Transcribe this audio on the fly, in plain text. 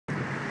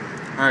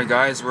Alright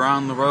guys, we're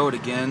on the road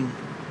again.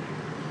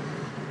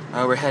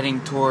 We're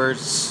heading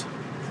towards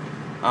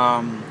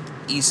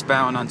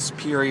eastbound on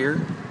Superior.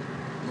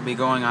 We'll be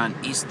going on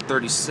East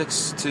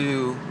 36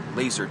 to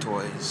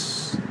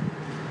Lazertoyz.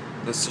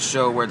 This is to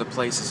show where the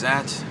place is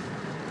at.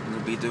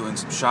 We'll be doing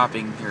some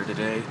shopping here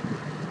today.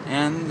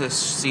 And to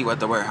see what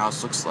the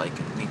warehouse looks like.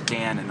 Meet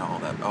Dan and all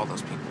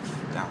those people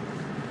down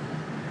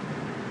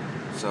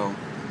there. So,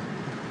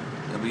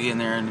 we'll be in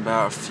there in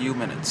about a few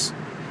minutes.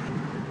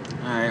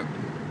 Alright.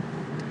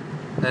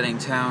 Heading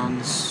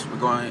towns. We're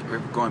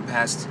going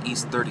past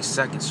East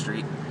 32nd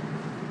Street.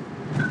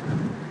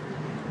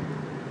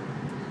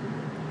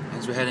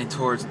 As we're heading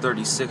towards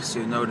 36,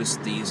 you'll notice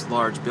these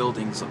large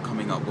buildings are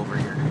coming up over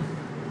here.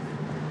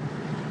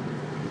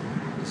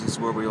 This is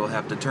where we will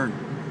have to turn.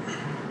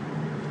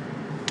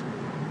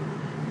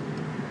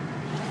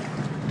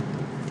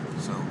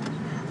 So,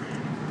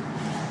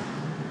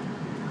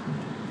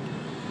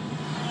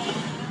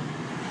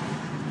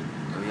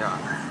 here we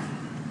are.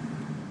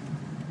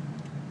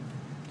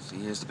 See,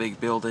 here's the big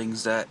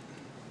buildings that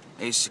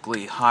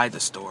basically hide the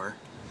store.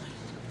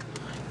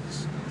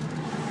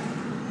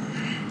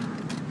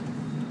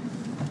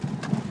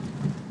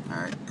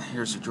 Alright,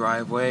 here's the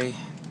driveway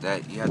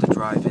that you had to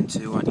drive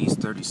into on East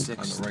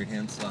 36. On the right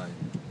hand side.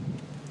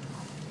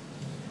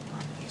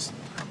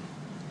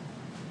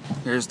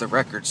 Here's the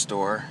record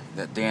store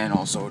that Dan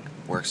also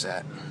works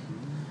at. Is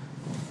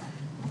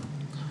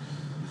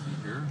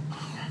he here?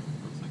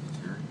 Looks like he's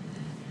here.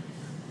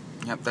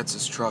 Yep, that's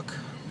his truck.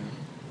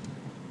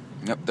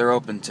 Yep, they're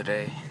open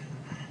today.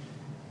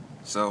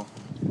 So,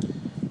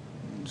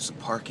 do some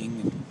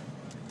parking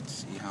and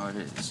see how it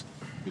is.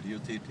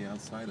 Videotape the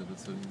outside of it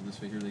so this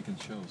way here they can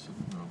show. So,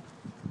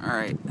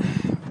 Alright,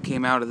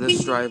 came out of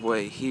this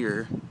driveway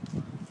here,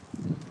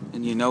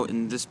 and you note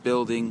in this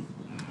building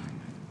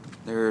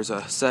there's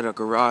a set of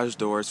garage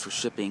doors for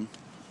shipping.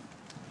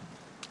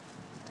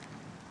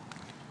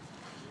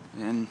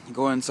 And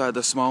go inside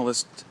the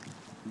smallest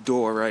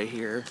door right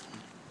here.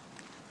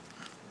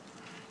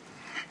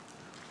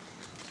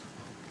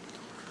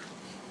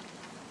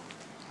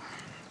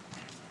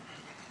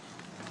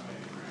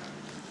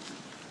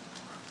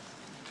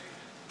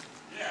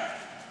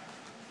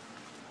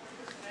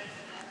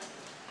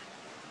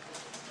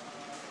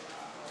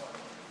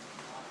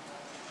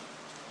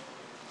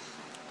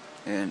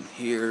 And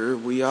here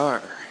we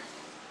are.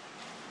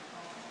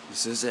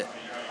 This is it.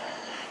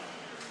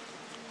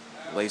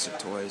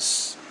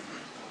 Lazertoyz.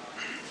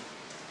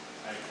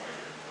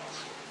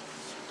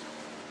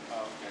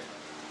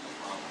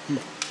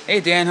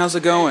 Hey Dan, how's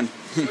it going?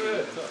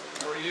 Good.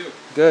 How are you?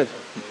 Good.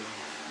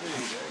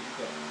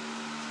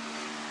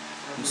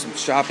 Do some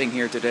shopping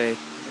here today.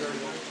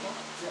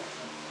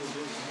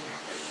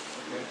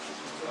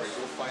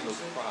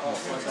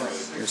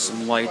 Here's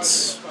some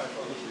lights.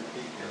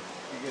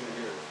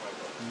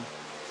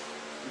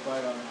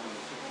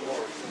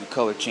 The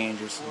color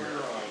changers.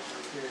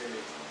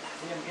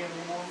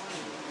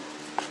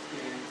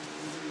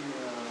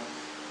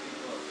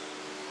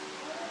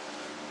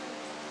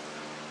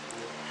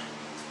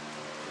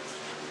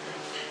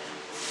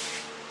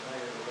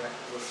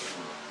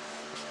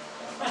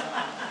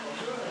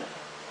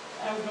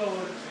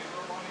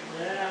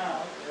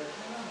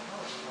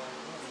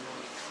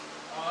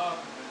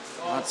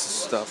 Lots of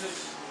stuff.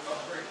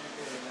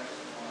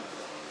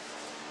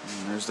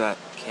 And there's that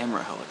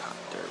camera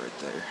helicopter right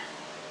there.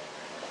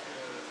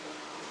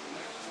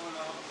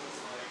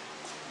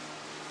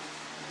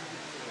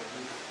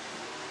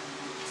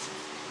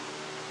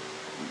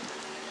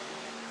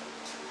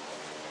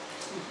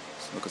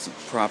 Let's look at some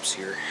props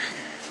here.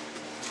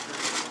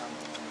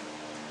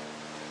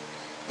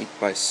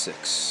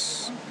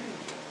 8x6.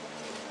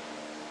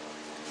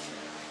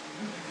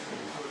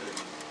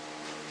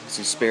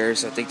 Some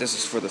spares. I think this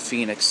is for the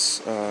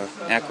Phoenix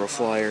Acro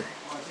Flyer.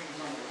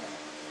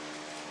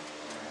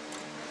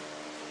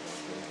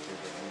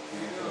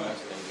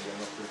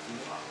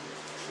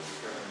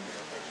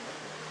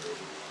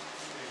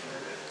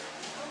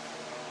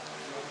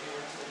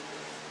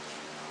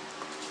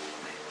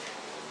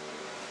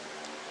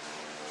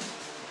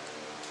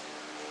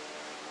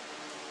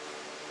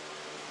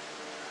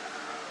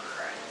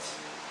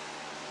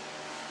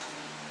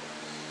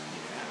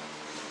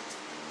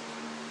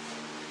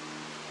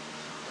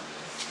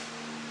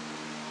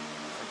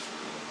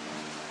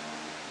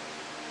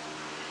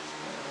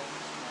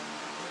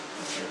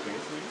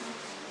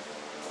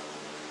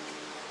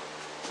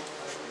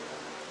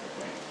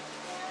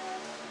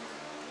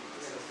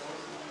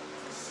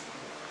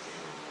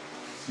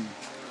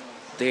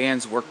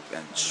 Dan's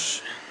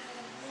workbench.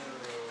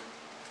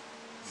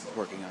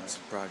 Working on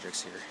some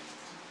projects here.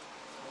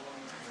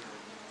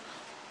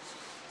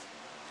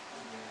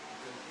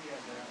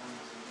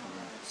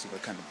 See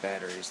what kind of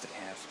batteries they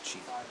have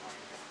cheap.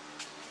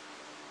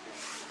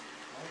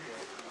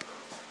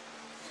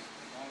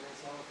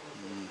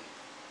 Mm,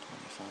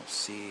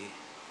 25C,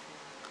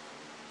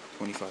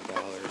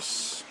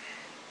 $25.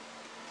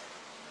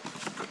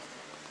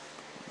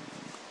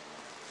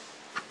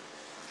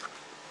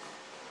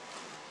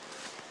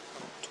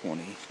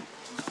 20.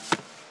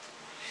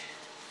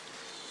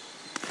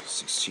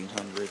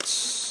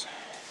 1600s.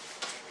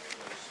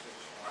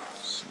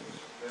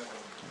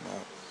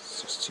 About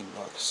 $16.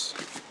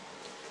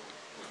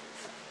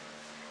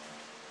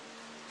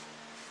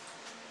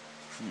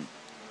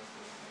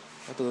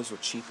 I thought those were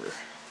cheaper.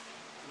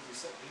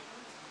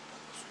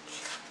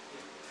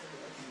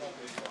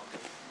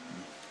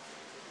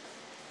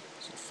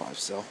 So 5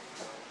 cell.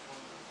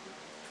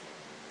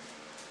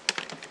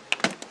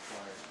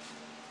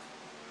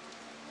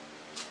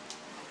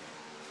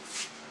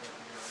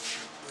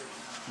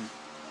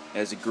 It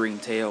has a green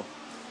tail.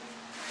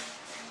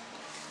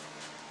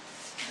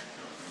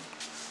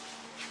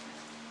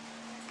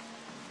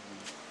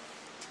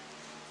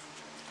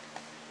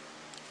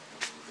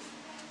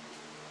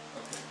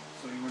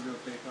 So you want to do a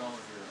PayPal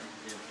or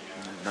your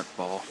Nut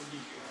ball.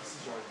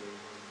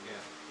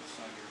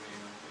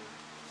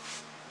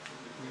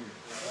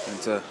 And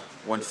it's a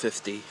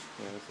 150. Yeah,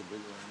 that's a big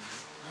one.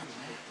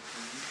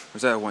 Or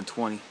is that a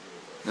 120?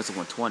 That's a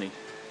 120.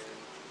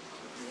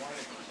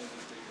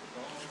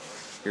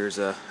 Here's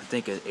a, I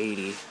think an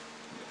 80.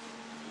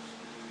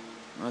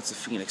 Well, that's the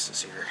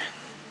Phoenixes here.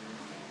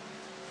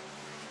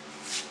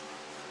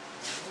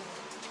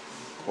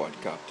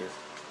 Quadcopter.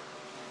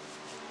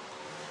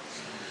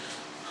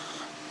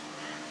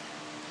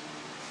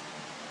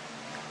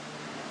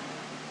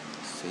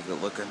 Let's take a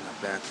look on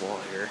the back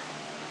wall here.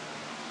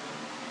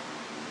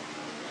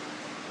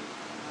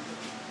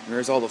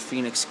 There's all the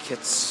Phoenix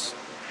kits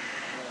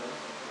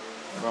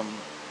from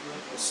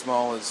as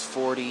small as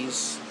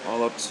 40s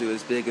all up to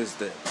as big as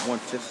the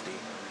 150.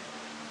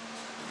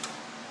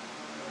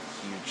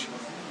 Huge.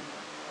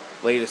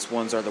 Latest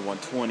ones are the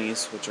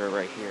 120s, which are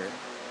right here.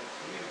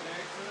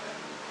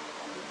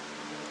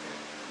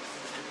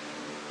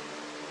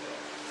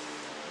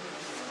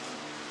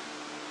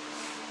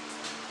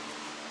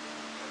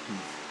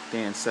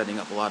 Dan's setting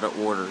up a lot of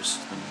orders.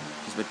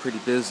 He's been pretty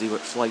busy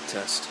with flight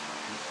test.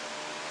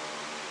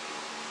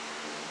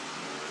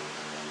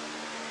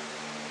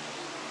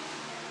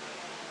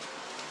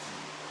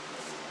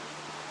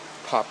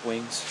 Pop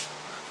wings.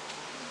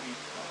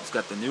 He's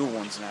got the new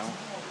ones now.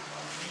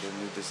 The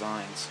new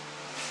designs.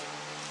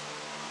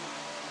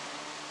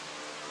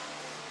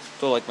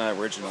 Still like my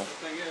original. The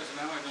thing is,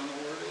 now I don't know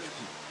where it is.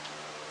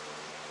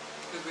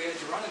 Because we had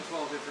you running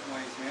 12 different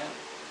ways, man.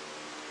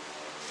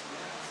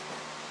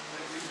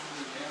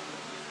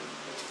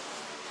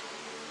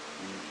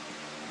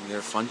 They're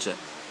a fun jet.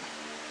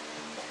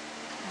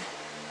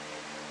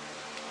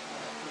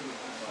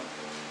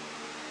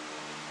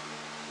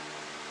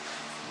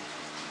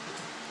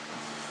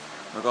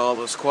 Look at all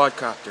those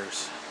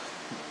quadcopters.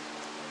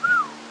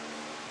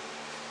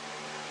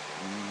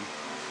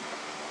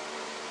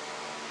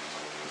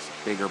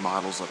 Bigger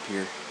models up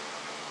here.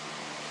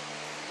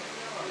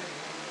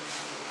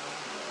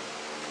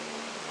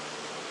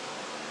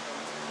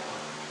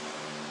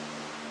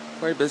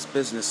 Quite a bit of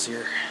business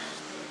here.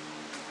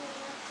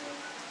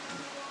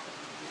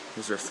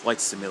 Here's our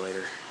flight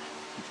simulator.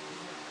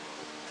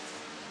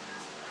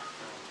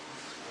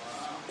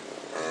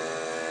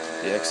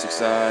 The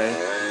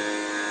X6i.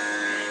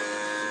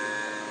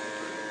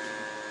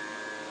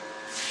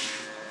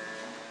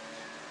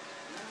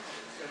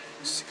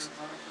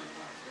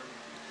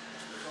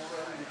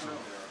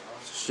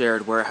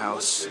 Shared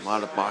warehouse, a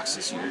lot of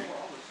boxes here.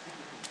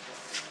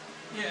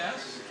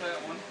 Yes,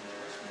 that one.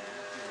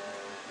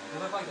 They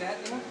look like that,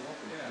 you know?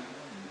 Yeah.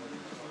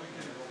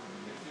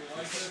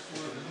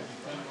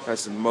 Got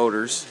some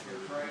motors.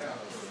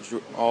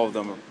 All of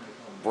them are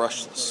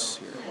brushless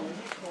here.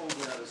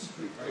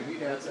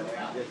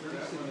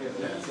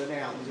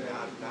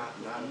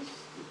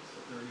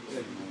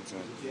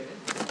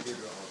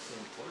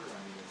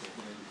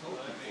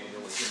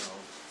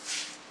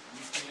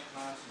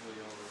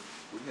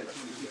 We had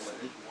too many people that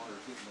water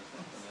hitting us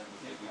up and that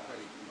we try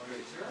to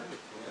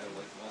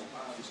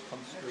just come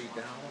straight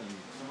down and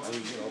I mean,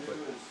 you know, but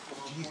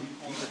geez,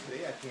 even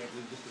today I can't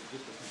do just the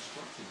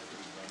construction that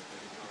we've done.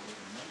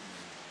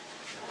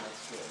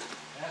 That's good.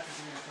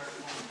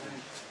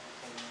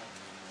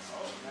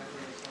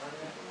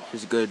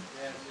 Here's a good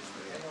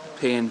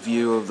pan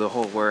view of the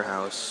whole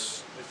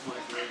warehouse.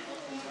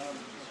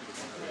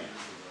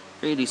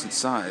 Pretty decent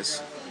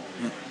size.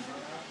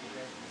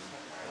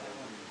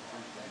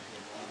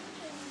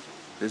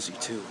 Busy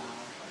too.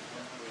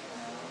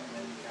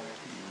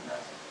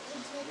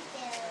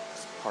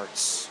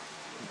 Parts.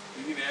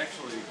 You can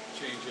actually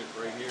change it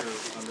right here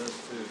on this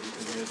too. You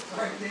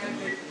can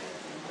hit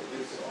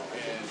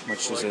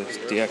Much as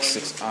the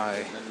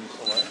X6i.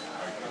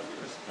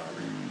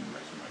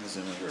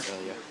 Zoom in here,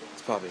 tell you.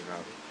 It's probably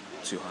around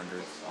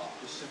 200.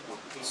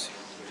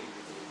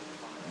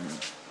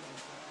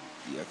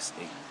 The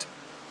X8.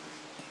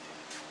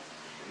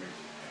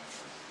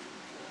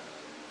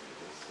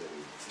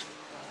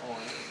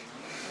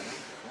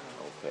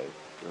 Okay.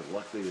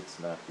 Luckily, it's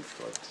not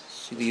because.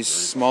 See, these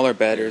smaller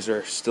batteries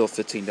are still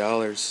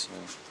 $15. So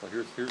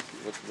here's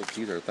look,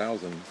 these are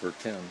 1,000 for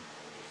 10.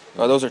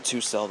 Oh, those are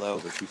 2-cell though.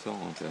 Those are 2 cell,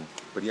 okay.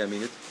 But yeah, I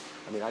mean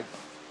I work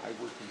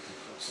in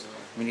construction.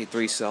 We need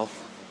 3-cell.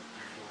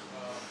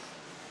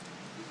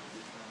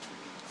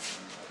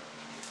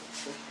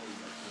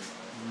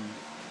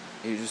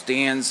 Here's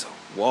Dan's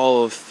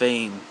wall of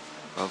fame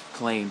of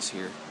planes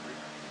here.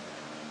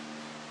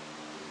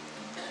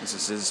 This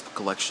is his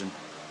collection.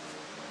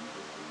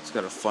 He's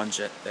got a fun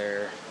jet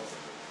there.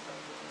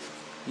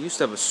 He used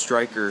to have a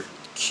Striker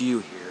Q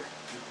here.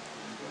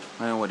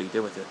 I don't know what he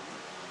did with it.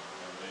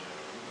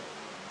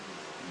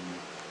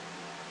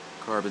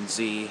 Carbon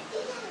Z.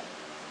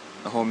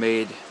 A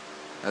homemade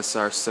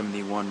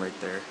SR-71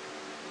 right there.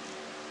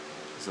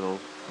 His little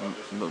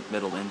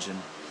middle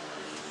engine.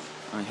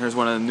 Here's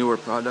one of the newer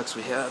products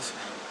we have.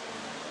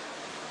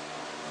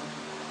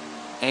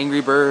 Angry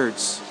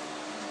Birds.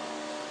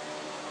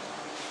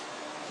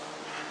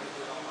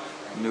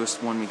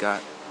 Newest one we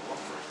got.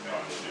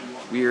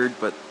 Weird,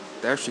 but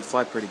they actually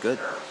fly pretty good.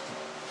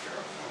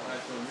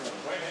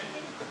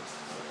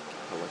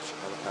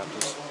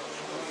 Helicopters.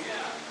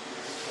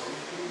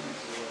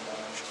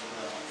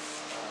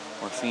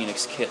 More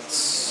Phoenix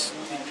kits.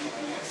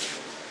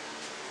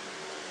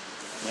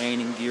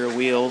 Landing gear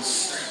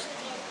wheels.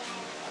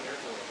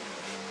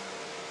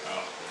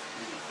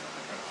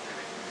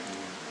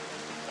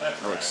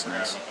 That looks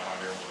nice.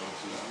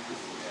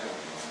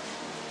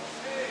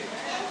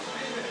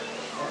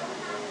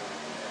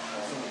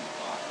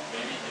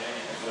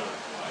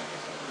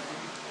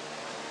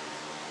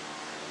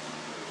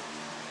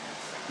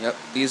 Yep,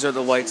 these are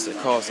the lights that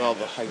cause all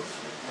the hype.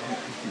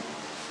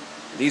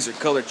 These are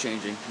color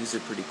changing. These are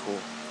pretty cool.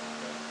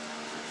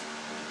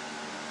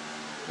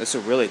 This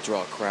will really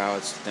draw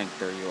crowds to think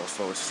they're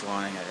UFOs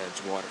flying at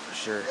Edgewater for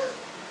sure.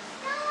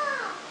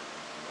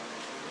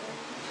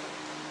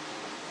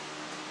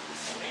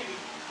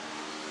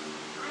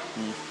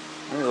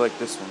 I really like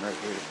this one right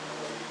here.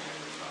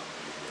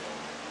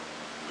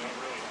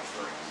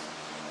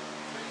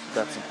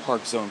 Got some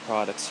Park Zone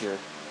products here.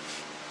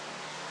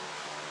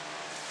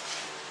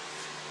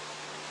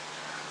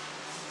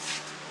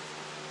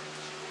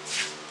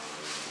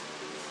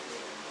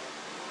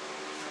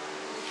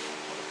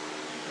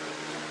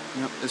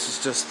 Yep, this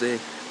is just a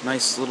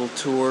nice little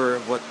tour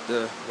of what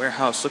the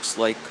warehouse looks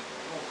like.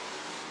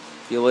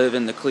 If you live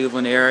in the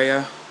Cleveland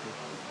area,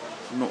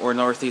 or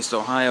Northeast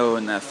Ohio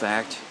in that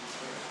fact,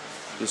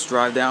 just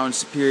drive down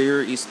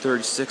Superior, East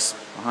 36,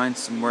 behind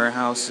some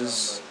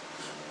warehouses.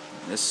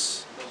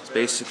 This is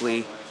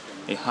basically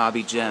a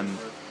hobby gem.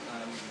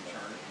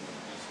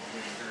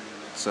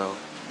 So,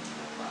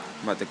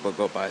 I think we'll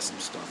go buy some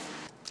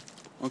stuff.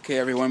 Okay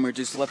everyone, we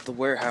just left the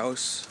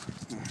warehouse.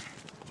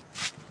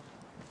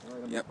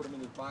 Yep.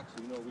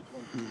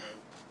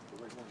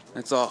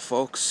 That's all,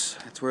 folks.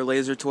 That's where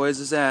Lazertoyz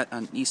is at,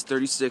 on East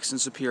 36 in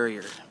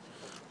Superior.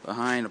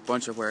 Behind a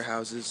bunch of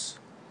warehouses,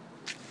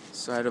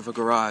 side of a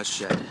garage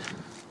shed.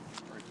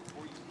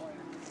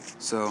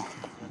 So,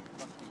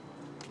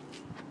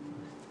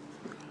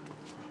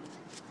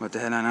 I'm about to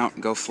head on out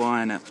and go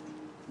flying at,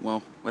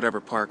 well, whatever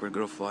park we're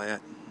going to fly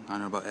at. I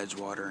don't know about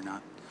Edgewater or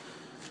not.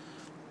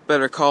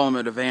 Better call them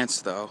in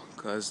advance though,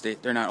 because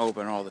they're not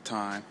open all the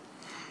time.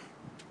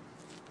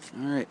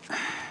 Alright.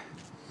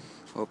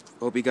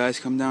 Hope you guys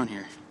come down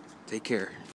here. Take care.